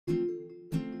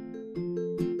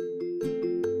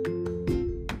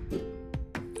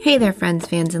Hey there, friends,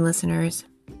 fans, and listeners.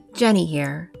 Jenny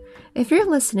here. If you're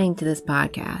listening to this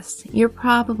podcast, you're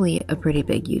probably a pretty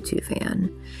big U2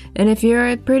 fan. And if you're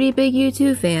a pretty big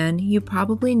U2 fan, you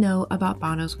probably know about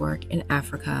Bono's work in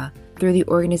Africa through the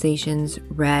organizations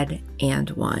Red and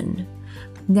One.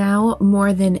 Now,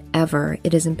 more than ever,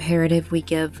 it is imperative we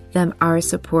give them our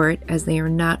support as they are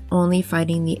not only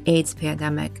fighting the AIDS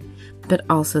pandemic, but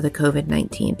also the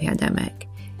COVID-19 pandemic.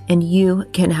 And you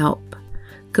can help.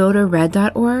 Go to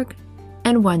red.org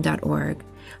and one.org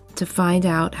to find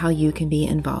out how you can be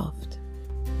involved.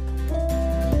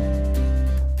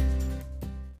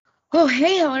 Oh,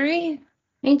 hey, Hillary.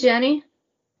 Hey, Jenny.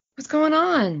 What's going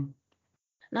on?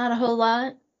 Not a whole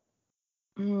lot.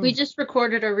 We just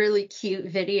recorded a really cute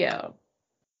video.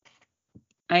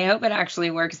 I hope it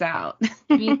actually works out.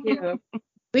 Me too.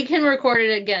 We can record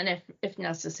it again if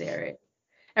necessary.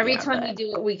 Every time we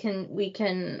do it, we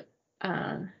can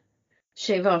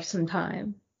shave off some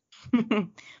time. But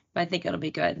I think it'll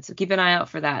be good. So keep an eye out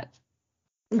for that.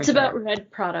 It's about Red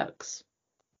products.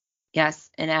 Yes,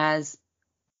 and as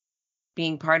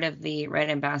being part of the Red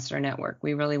Ambassador Network,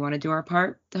 we really want to do our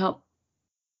part to help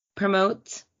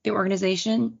promote the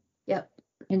organization. Yep.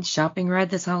 And shopping Red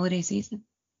this holiday season.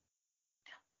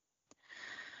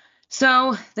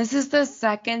 So this is the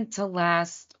second to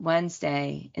last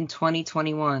Wednesday in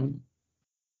 2021.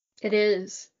 It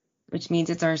is. Which means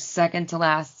it's our second to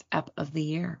last ep of the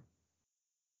year.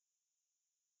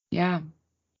 Yeah.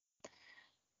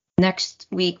 Next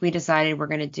week, we decided we're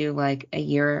going to do like a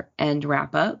year-end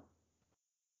wrap-up.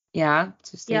 Yeah,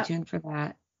 so stay tuned for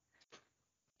that.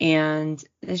 And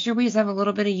this year, we just have a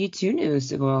little bit of U2 news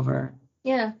to go over.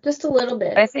 Yeah, just a little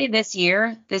bit. I say this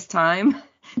year, this time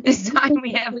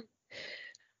we have...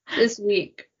 This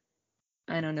week.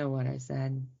 I don't know what I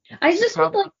said. I just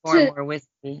would like more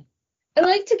whiskey. I'd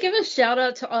like to give a shout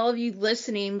out to all of you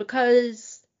listening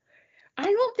because I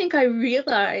don't think I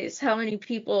realize how many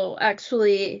people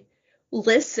actually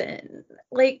listen.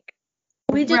 Like,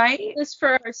 we just do this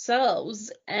for ourselves,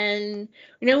 and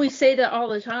we say that all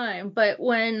the time, but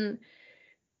when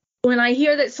I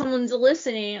hear that someone's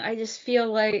listening, I just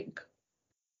feel like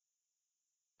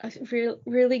I feel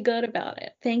really good about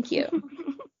it. Thank you.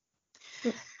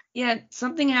 Yeah,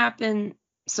 something happened.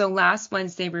 So last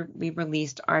Wednesday, we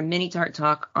released our mini Tart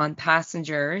Talk on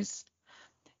Passengers,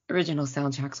 Original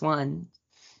Soundtracks 1.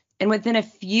 And within a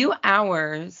few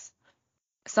hours,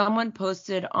 someone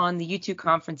posted on the YouTube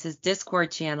Conference's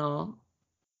Discord channel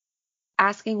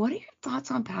asking, what are your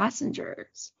thoughts on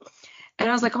Passengers? And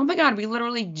I was like, oh my God, we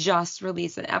literally just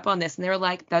released an ep on this. And they were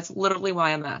like, that's literally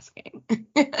why I'm asking.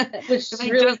 Which I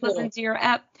really just listened to your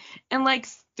ep. And like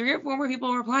 3 or 4 more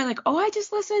people replying like, oh, I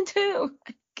just listened too.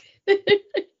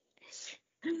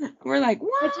 We're like,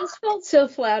 what? I just felt so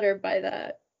flattered by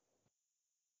that.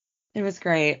 It was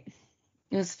great.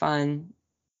 It was fun.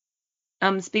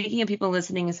 Speaking of people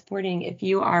listening and supporting, if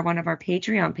you are one of our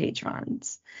Patreon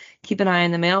patrons, keep an eye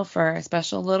in the mail for a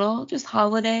special little just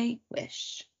holiday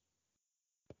wish.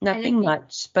 Nothing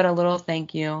much, but a little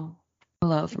thank you.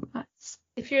 Hello from us.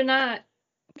 If you're not,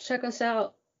 check us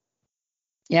out.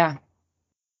 Yeah.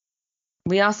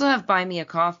 We also have Buy Me a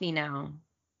Coffee now.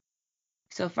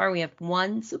 So far, we have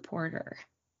 1 supporter.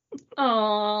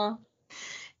 Aww.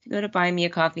 If you go to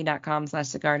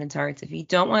buymeacoffee.com/thegardentarts, if you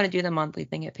don't want to do the monthly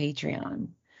thing at Patreon,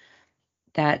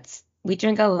 we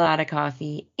drink a lot of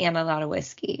coffee and a lot of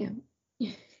whiskey.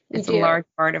 It's a large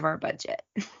part of our budget.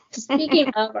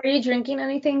 Speaking of, are you drinking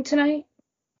anything tonight?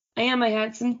 I am. I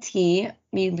had some tea.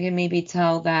 You can maybe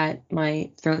tell that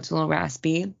my throat's a little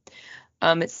raspy.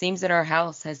 It seems that our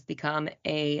house has become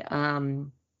a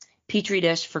petri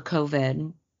dish for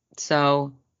COVID.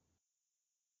 So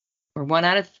we're one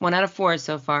out of 4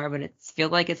 so far, but it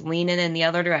feels like it's leaning in the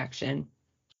other direction.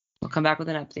 We'll come back with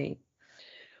an update.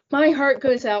 My heart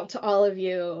goes out to all of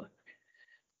you.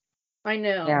 I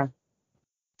know. Yeah.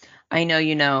 I know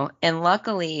you know. And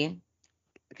luckily,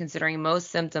 considering most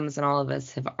symptoms in all of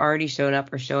us have already showed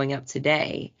up or showing up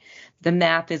today, the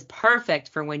math is perfect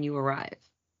for when you arrive.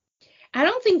 I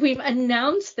don't think we've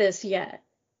announced this yet.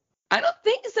 I don't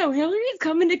think so. Hillary's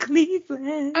coming to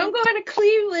Cleveland. I'm going to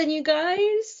Cleveland, you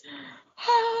guys.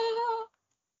 Oh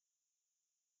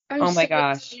my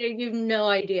gosh. You have no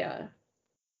idea.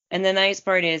 And the nice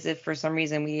part is if for some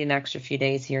reason we need an extra few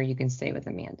days here, you can stay with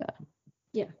Amanda.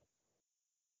 Yeah.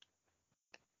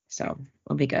 So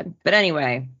we'll be good. But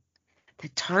anyway, the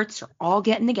tarts are all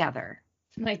getting together.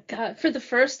 My God. For the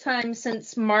first time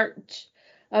since March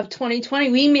of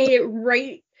 2020, we made it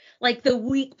right like the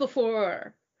week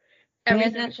before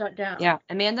everything shut down. Yeah.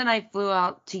 Amanda and I flew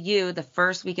out to you the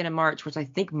first weekend of March, which I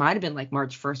think might have been like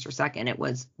March 1st or 2nd. It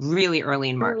was really early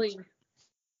in March.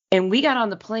 And we got on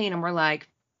the plane and we're like,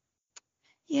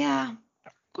 yeah,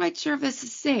 quite sure this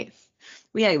is safe.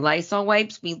 We had Lysol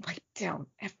wipes. We wiped down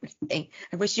everything.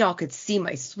 I wish y'all could see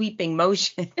my sweeping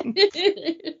motion.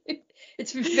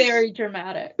 It's very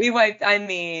dramatic.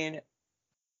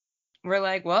 We're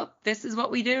like, well, this is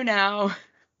what we do now.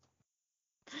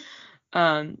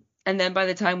 And then by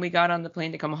the time we got on the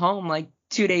plane to come home, like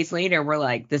 2 days later, we're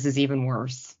like, this is even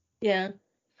worse. Yeah.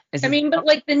 But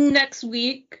like the next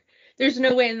week, there's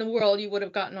no way in the world you would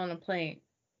have gotten on a plane.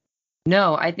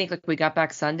 No, I think like we got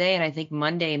back Sunday, and I think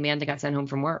Monday Amanda got sent home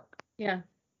from work. Yeah.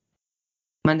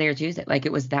 Monday or Tuesday. Like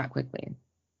it was that quickly.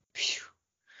 Phew.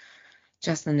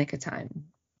 Just in the nick of time.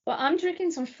 Well, I'm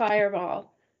drinking some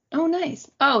Fireball. Oh, nice.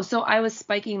 Oh, so I was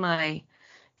spiking my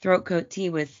throat coat tea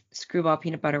with Screwball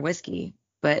peanut butter whiskey,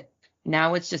 but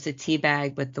now it's just a tea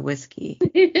bag with the whiskey.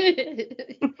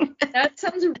 That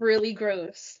sounds really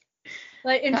gross.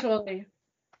 Like, enjoy.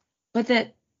 But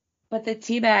the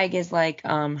tea bag is like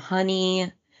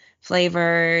honey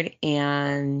flavored,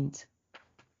 and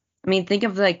I mean think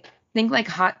like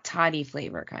hot toddy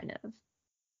flavor kind of.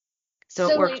 So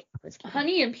it works. Like,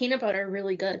 honey and peanut butter are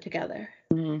really good together.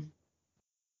 Mm-hmm.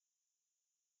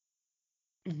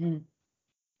 Mm-hmm.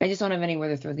 I just don't have anywhere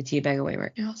to throw the tea bag away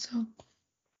right now, so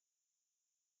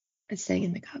it's staying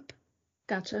in the cup.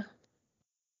 Gotcha.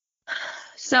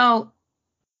 So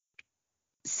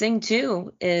Sing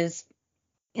 2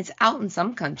 it's out in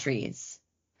some countries.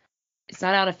 It's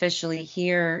not out officially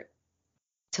here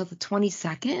till the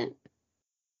 22nd.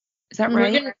 Is that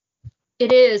right?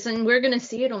 It is, and we're gonna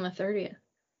see it on the 30th.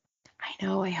 I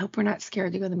know. I hope we're not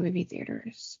scared to go to the movie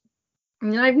theaters.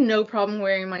 I have no problem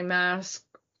wearing my mask.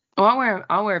 Oh,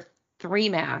 I'll wear 3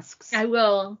 masks. I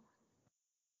will.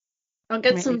 I'll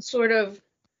get some sort of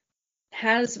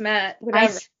hazmat,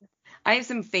 whatever. I have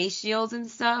some face shields and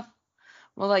stuff.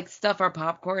 We'll like stuff our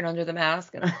popcorn under the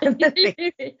mask.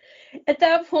 At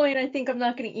that point, I think I'm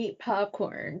not going to eat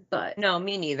popcorn, but no,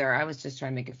 me neither. I was just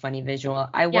trying to make a funny visual.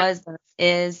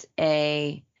 Is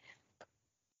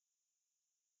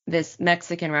this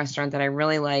Mexican restaurant that I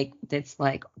really like. That's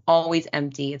like always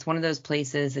empty. It's one of those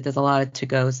places that does a lot of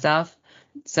to-go stuff.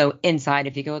 So inside,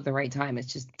 if you go at the right time,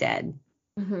 it's just dead.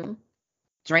 Mm-hmm.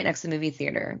 It's right next to the movie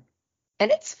theater,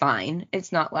 and it's fine.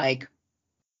 It's not like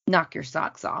knock your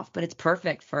socks off, but it's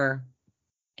perfect for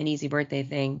an easy birthday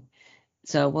thing.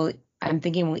 So I'm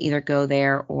thinking we'll either go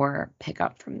there or pick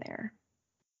up from there.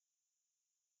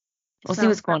 We'll see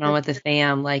what's going on with the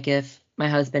fam, like if my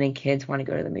husband and kids want to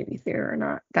go to the movie theater or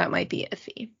not. That might be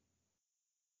iffy.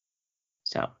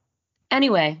 So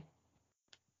anyway,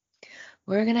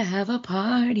 we're going to have a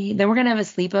party. Then we're going to have a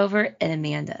sleepover at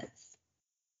Amanda's.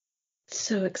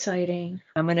 So exciting.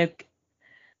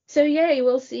 So yay,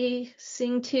 we'll see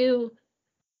Sing 2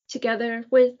 together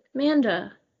with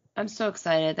Amanda. I'm so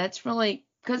excited. That's really,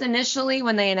 because initially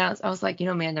when they announced, I was like,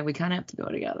 Amanda, we kind of have to go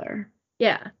together.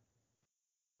 Yeah.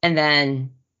 And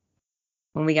then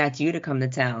when we got you to come to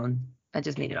town, that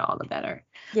just made it all the better.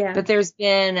 Yeah. But there's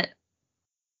been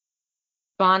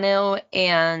Bono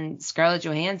and Scarlett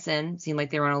Johansson seemed like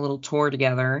they were on a little tour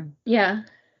together. Yeah.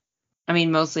 I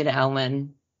mean, mostly to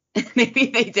Ellen. Maybe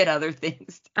they did other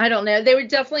things. I don't know. They were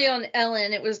definitely on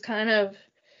Ellen. It was kind of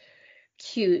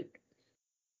cute.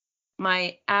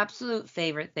 My absolute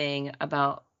favorite thing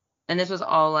about, and this was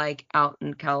all like out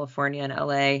in California and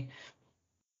LA,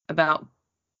 about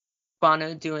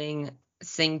Bono doing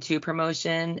Sing 2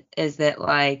 promotion is that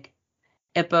like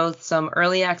at both some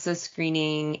early access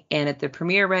screening and at the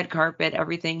premiere red carpet,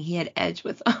 everything, he had Edge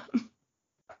with him.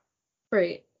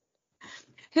 Right.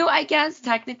 Who I guess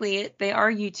technically they are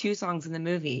U2 songs in the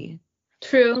movie.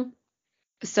 True.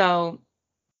 So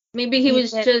maybe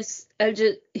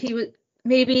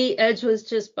maybe Edge was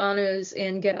just Bono's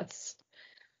and guest.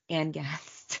 And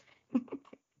guest.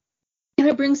 Can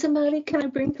I bring somebody? Can I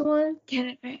bring one?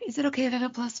 Is it okay if I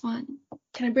have a +1?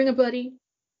 Can I bring a buddy?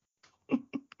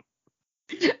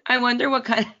 I wonder what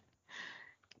kind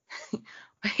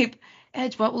of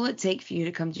Edge, what will it take for you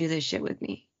to come do this shit with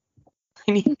me?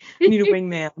 I need a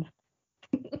wingman.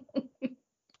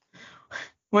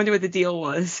 Wonder what the deal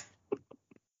was.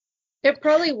 It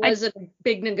probably was a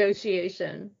big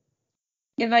negotiation.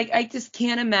 And like I just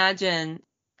can't imagine.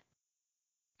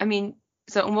 I mean,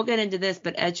 and we'll get into this,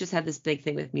 but Edge just had this big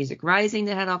thing with Music Rising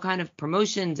that had all kind of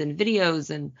promotions and videos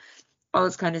and all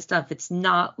this kind of stuff. It's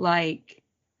not like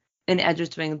Edge was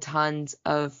doing tons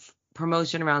of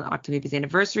promotion around Octobaby's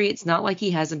anniversary. It's not like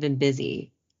he hasn't been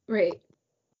busy. Right.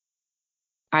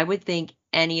 I would think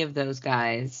any of those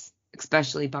guys,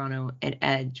 especially Bono and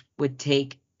Edge, would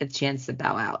take a chance to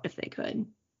bow out if they could.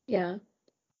 Yeah.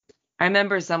 I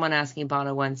remember someone asking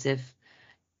Bono once if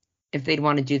if they'd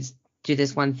want to do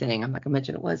this one thing. I'm like,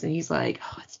 imagine it was. And he's like,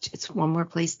 oh, it's one more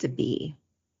place to be.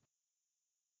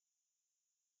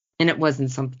 And it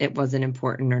wasn't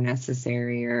important or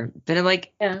necessary but it,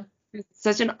 like, Yeah.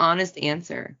 such an honest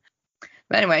answer.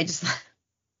 But anyway,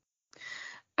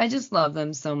 I just love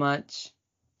them so much.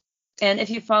 And if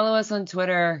you follow us on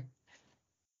Twitter,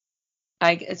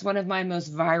 it's one of my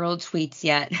most viral tweets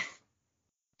yet,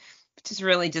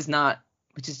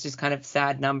 which is just kind of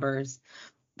sad numbers.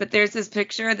 But there's this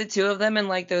picture of the two of them in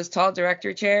like those tall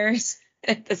director chairs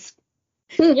at the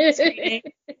screening,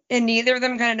 and neither of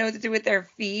them kind of know what to do with their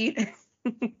feet.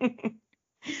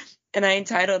 And I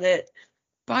entitled it,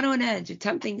 Bono and Edge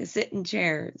attempting to sit in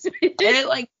chairs. And it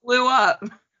like blew up.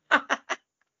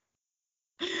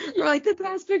 We're like, the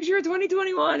best picture of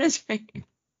 2021 is right here.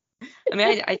 I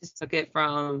mean, I just took it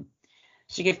from,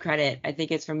 she gave credit, I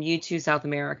think it's from U2 South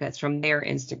America. It's from their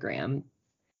Instagram.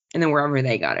 And then wherever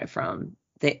they got it from,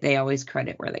 they always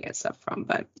credit where they get stuff from.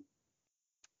 But,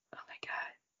 oh my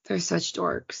God, they're such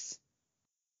dorks.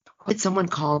 What did someone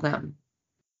call them?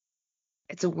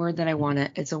 It's a word that I want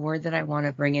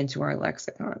to bring into our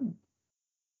lexicon.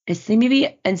 I think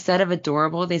maybe instead of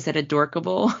adorable, they said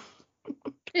adorkable.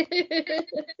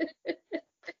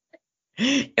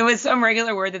 It was some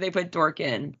regular word that they put dork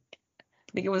in.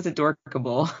 I think it was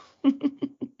adorkable.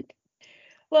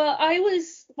 Well, I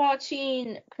was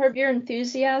watching Curb Your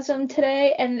Enthusiasm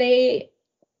today, and they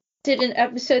did an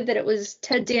episode that it was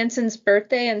Ted Danson's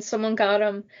birthday, and someone got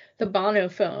him the Bono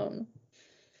phone.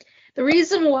 The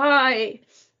reason why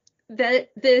that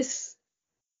this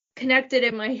connected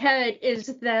in my head is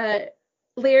that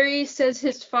Larry says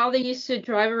his father used to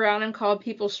drive around and call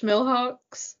people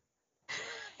schmillhawks.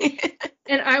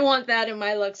 And I want that in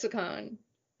my lexicon.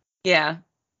 Yeah.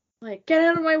 Like, get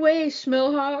out of my way,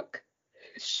 schmillhawk.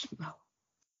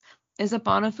 Is a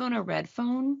Bono phone a red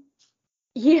phone?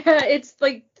 Yeah, it's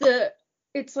like the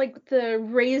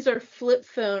Razor flip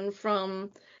phone from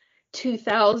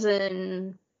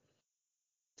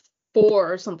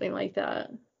 2004 or something like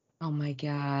that. Oh my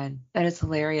God, that is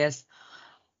hilarious.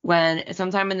 When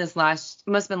sometime in this must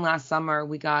have been last summer,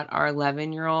 we got our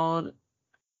 11-year-old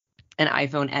an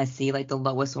iPhone SE, like the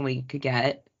lowest one we could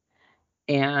get,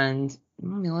 and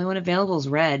the only one available is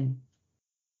red.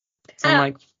 So I'm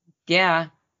like, yeah,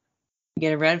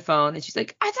 get a red phone, and she's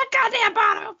like, it's a goddamn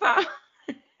Bono phone.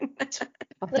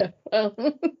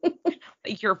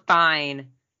 Like, you're fine.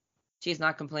 She's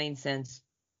not complained since.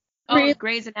 Oh,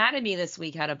 Grey's Anatomy this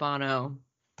week had a Bono.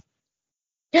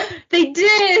 They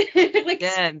did. Like,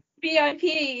 did.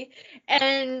 VIP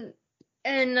and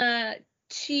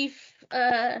Chief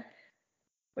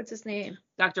what's his name?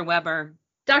 Dr. Weber.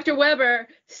 Dr. Weber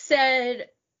said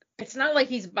it's not like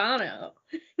he's Bono.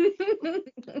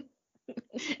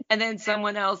 And then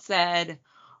someone else said,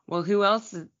 well, who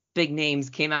else's big names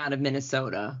came out of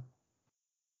Minnesota?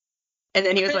 And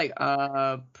then he was like,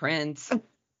 Prince.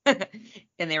 And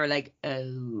they were like,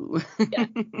 oh. Yeah.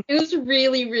 It was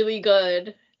really, really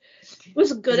good. It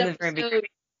was a good episode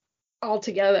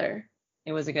altogether.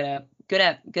 It was a good app. Good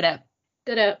app.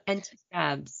 And 2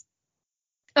 tabs.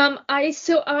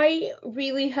 I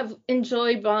really have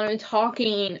enjoyed Bono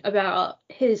talking about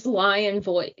his lion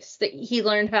voice, that he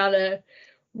learned how to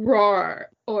roar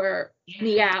or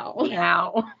meow.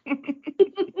 Meow.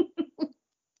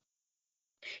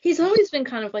 He's always been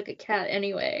kind of like a cat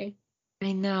anyway.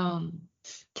 I know.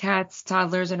 Cats,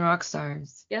 toddlers, and rock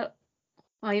stars. Yep.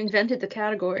 I invented the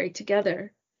category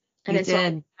together. And you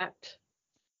did.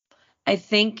 I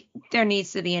think there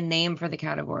needs to be a name for the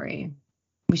category.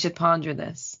 We should ponder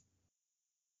this.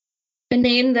 A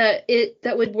name that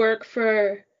would work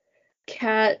for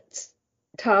cats,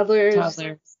 toddlers,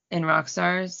 and rock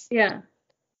stars. Yeah.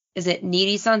 Is it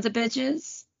needy sons of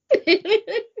bitches?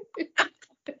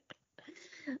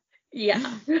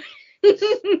 Yeah.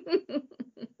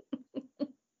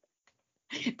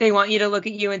 They want you to look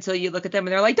at you until you look at them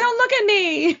and they're like, don't look at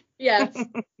me. Yes.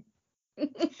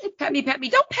 Pet me.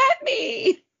 Don't pet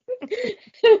me.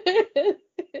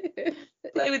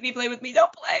 Play with me.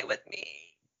 Don't play with me.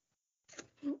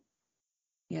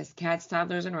 Yes, cats,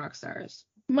 toddlers, and rock stars.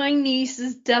 My niece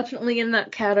is definitely in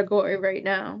that category right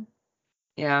now.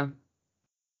 Yeah.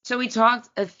 So we talked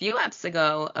a few episodes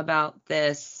ago about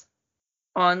this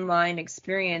online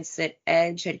experience that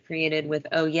Edge had created with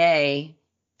Oh Yay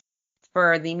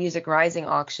for the Music Rising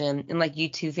auction, and like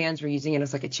U2 fans were using it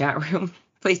as like a chat room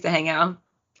place to hang out.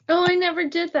 Oh, I never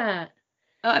did that.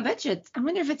 Oh, I bet you. I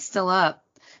wonder if it's still up.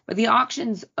 But the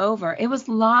auction's over. It was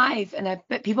live, and I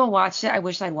bet people watched it. I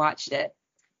wish I watched it.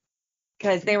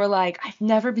 Because they were like, I've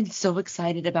never been so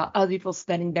excited about other people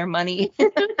spending their money.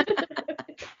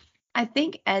 I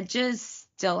think Edge's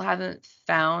still haven't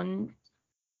found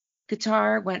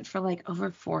guitar went for like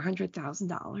over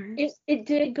 $400,000. It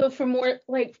did go for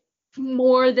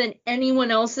more than anyone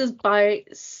else's by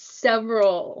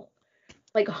several,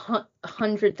 like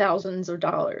hundred thousands of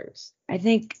dollars. I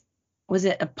think, was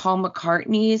it a Paul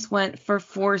McCartney's went for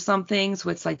four something, so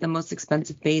it's like the most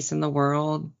expensive bass in the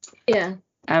world. Yeah.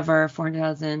 Ever,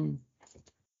 4,000.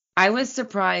 I was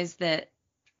surprised that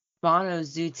Bono's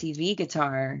Zoo TV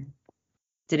guitar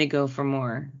didn't go for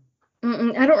more.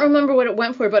 I don't remember what it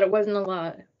went for, but it wasn't a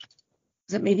lot.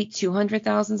 Was it maybe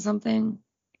 200,000 something?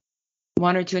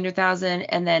 1 or 200,000,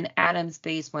 and then Adam's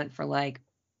bass went for like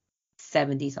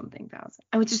 70 something thousand.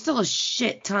 Which is still a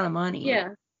shit ton of money. Yeah.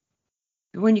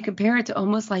 But when you compare it to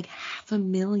almost like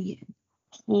 $500,000,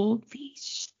 holy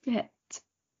shit.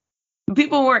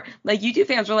 People were like, YouTube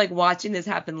fans were like watching this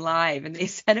happen live, and they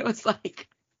said it was like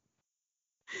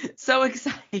so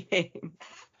exciting.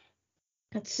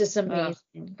 That's just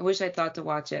amazing. I wish I thought to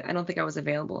watch it. I don't think I was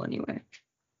available anyway.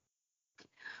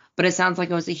 But it sounds like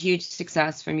it was a huge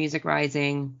success for Music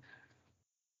Rising,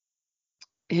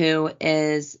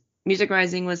 Music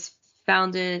Rising was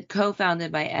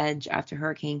co-founded by Edge after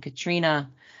Hurricane Katrina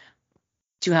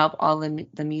to help all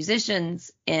the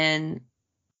musicians in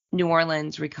New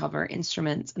Orleans recover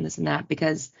instruments and this and that.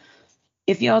 Because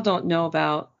if y'all don't know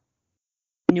about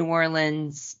New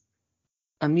Orleans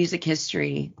music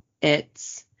history,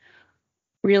 it's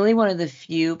really one of the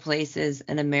few places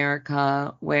in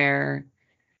America where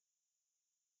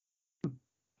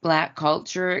Black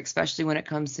culture, especially when it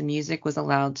comes to music, was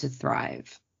allowed to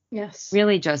thrive. Yes.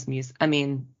 Really just music. I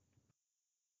mean,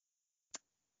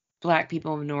 Black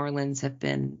people in New Orleans have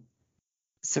been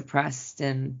suppressed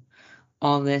and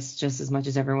all this just as much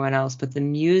as everyone else, but the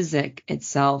music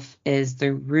itself is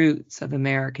the roots of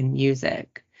American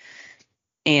music.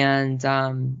 And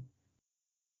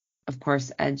of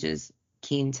course, Edge is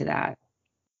keen to that.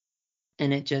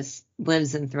 And it just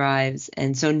lives and thrives.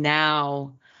 And so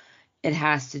now it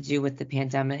has to do with the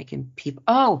pandemic and people.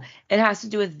 Oh, it has to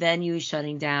do with venues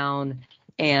shutting down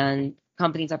and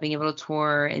companies not being able to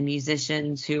tour and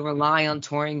musicians who rely on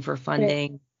touring for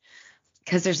funding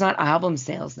because there's not album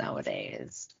sales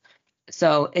nowadays.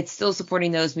 So it's still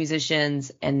supporting those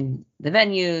musicians and the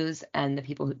venues and the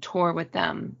people who tour with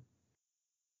them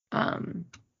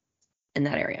in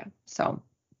that area. So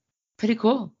pretty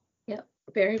cool. Yeah,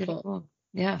 very Pretty cool. cool.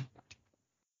 Yeah.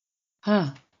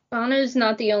 Huh. Bono's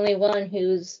not the only one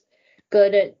who's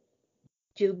good at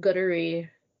do-goodery.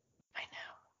 I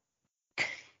know.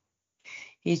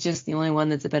 He's just the only one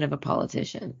that's a bit of a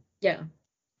politician. Yeah.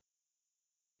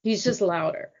 He's just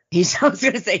louder. I was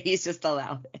going to say he's just the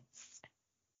loudest.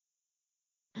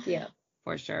 Yeah.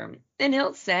 For sure. And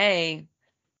he'll say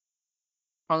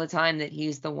all the time that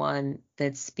he's the one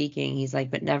that's speaking. He's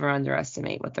like, but never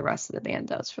underestimate what the rest of the band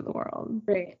does for the world.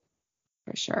 Right.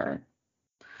 For sure.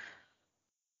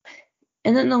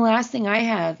 And then the last thing I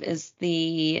have is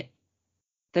the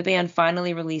band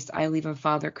finally released I Leave on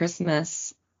Father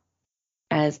Christmas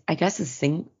as, I guess, is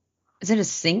it a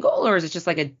single or is it just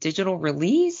like a digital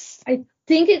release? I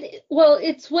think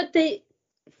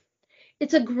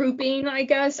it's a grouping, I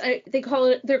guess. They're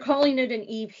calling it an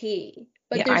EP,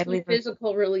 but Yeah, there's no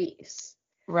physical release.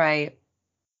 Right.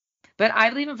 But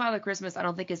I Believe in Father Christmas, I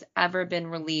don't think has ever been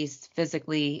released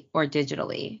physically or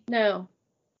digitally. No.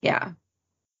 Yeah.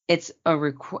 It's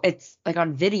it's like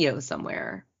on video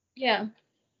somewhere. Yeah.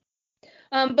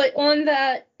 But on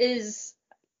that is,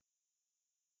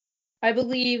 I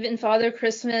Believe in Father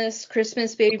Christmas,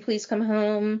 Christmas Baby Please Come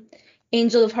Home,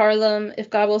 Angel of Harlem, If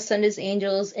God Will Send His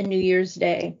Angels, and New Year's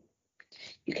Day.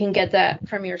 You can get that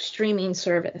from your streaming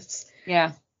service.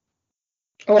 Yeah.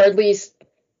 Or at least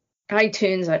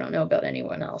iTunes. I don't know about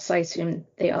anyone else. I assume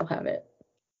they all have it.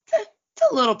 It's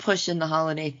a little push in the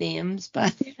holiday themes,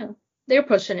 but yeah, they're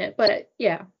pushing it. But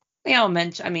yeah, they all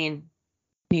mention, I mean,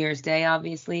 New Year's Day,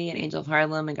 obviously, and Angel of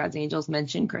Harlem and God's Angels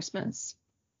mention Christmas.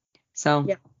 So,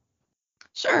 yeah,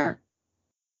 sure.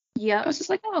 Yeah. I was just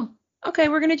like, oh, okay,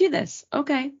 we're going to do this.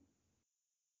 Okay.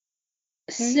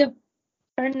 So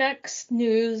our next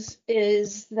news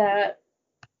is that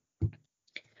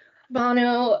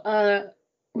Bono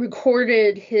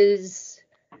recorded his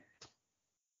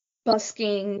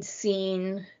busking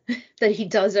scene that he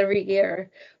does every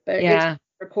year, but it's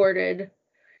recorded.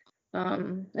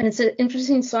 And it's an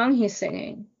interesting song he's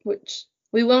singing, which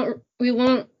we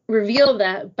won't reveal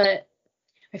that, but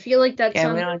I feel like that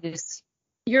song. We don't just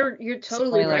you're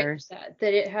totally spoilers. Right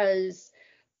that it has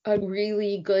a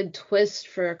really good twist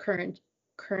for current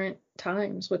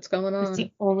times. What's going on?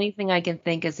 The only thing I can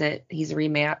think is that he's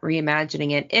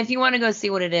reimagining it. If you want to go see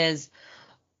what it is,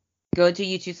 go to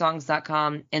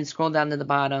youtubesongs.com and scroll down to the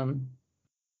bottom.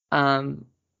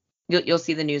 You'll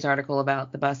see the news article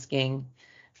about the busking,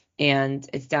 and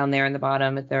it's down there in the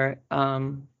bottom at their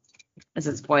as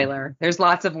a spoiler. There's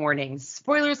lots of warnings.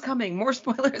 Spoilers coming, more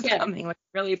spoilers coming. Like,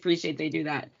 really appreciate they do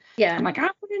that. Yeah. I'm like, I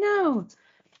want to know.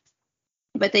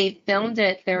 But they filmed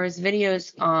it. There was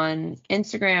videos on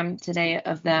Instagram today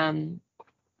of them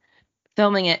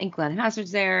filming it, and Glenn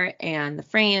Hazzard's there, and the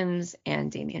Frames, and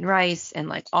Damian Rice, and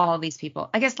like all these people.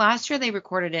 I guess last year they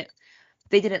recorded it.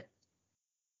 They did it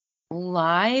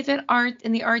live in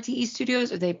the RTE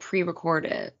studios, or they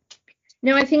pre-recorded it?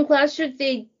 No, I think last year I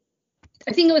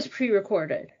think it was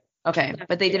pre-recorded. Okay,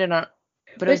 but they did it on.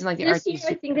 But it was in like the RTE studios.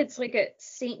 I think it's like at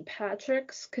St.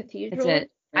 Patrick's Cathedral. That's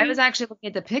it. I was actually looking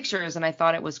at the pictures and I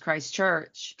thought it was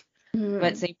Christchurch,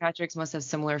 but St. Patrick's must have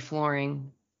similar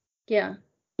flooring. Yeah.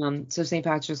 So St.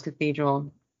 Patrick's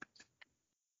Cathedral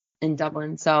in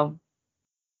Dublin. So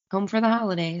home for the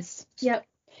holidays. Yep.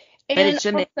 But And it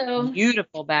should make a also,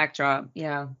 beautiful backdrop.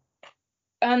 Yeah.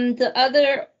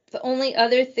 The only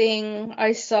other thing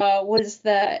I saw was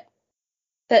that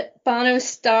Bono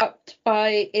stopped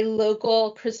by a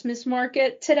local Christmas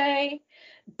market today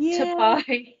to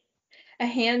buy a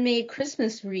handmade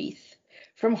Christmas wreath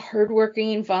from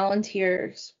hardworking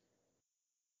volunteers.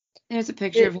 There's a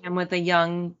picture of him with a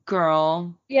young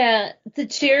girl. Yeah, the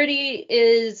charity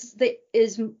is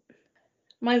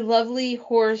My Lovely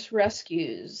Horse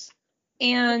Rescues.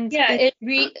 And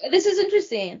this is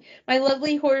interesting. My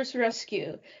Lovely Horse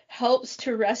Rescue helps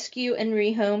to rescue and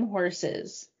rehome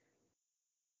horses.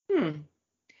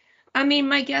 I mean,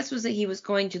 my guess was that he was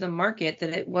going to the market, that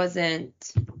it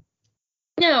wasn't.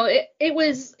 No, it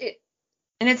was.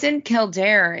 And it's in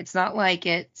Kildare. It's not like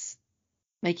it's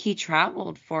like he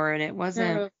traveled for it. It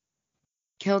wasn't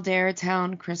Kildare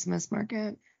Town Christmas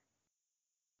Market.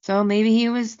 So maybe he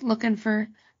was shopping for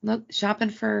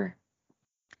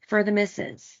the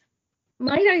missus.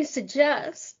 Might I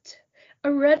suggest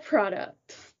a red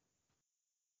product?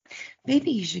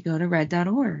 Maybe you should go to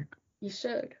red.org. You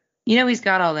should. You know he's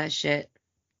got all that shit.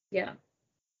 Yeah.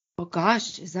 Oh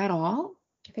gosh, is that all?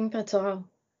 I think that's all.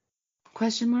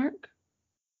 Question mark?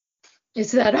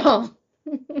 Is that all?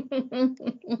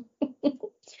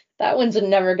 That one's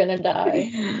never gonna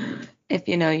die. If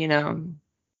you know, you know.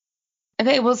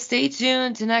 Okay, well, stay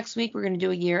tuned to next week. We're gonna do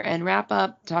a year-end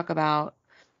wrap-up. I'm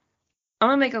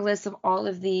gonna make a list of all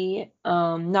of the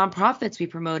nonprofits we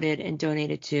promoted and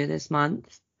donated to this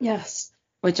month. Yes.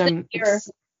 Which I'm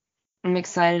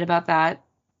excited about that.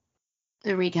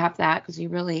 To recap that, because we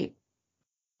really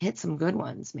hit some good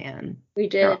ones, man. We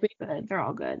did. They're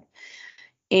all good.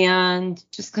 And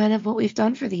just kind of what we've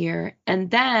done for the year. And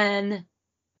then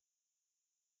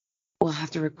we'll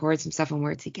have to record some stuff when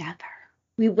we're together.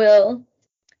 We will.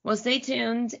 Well, stay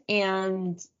tuned,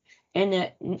 and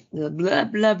blah,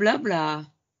 blah, blah, blah.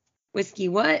 Whiskey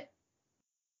what?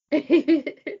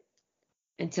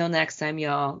 Until next time,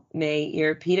 y'all, may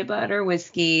your peanut butter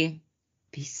whiskey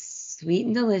be sweet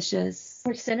and delicious.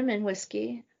 Or cinnamon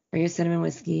whiskey.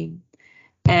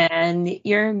 And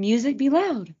your music be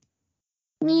loud.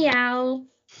 Meow.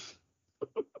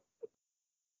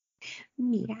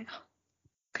 Meow.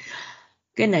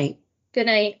 Good night. Good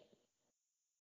night.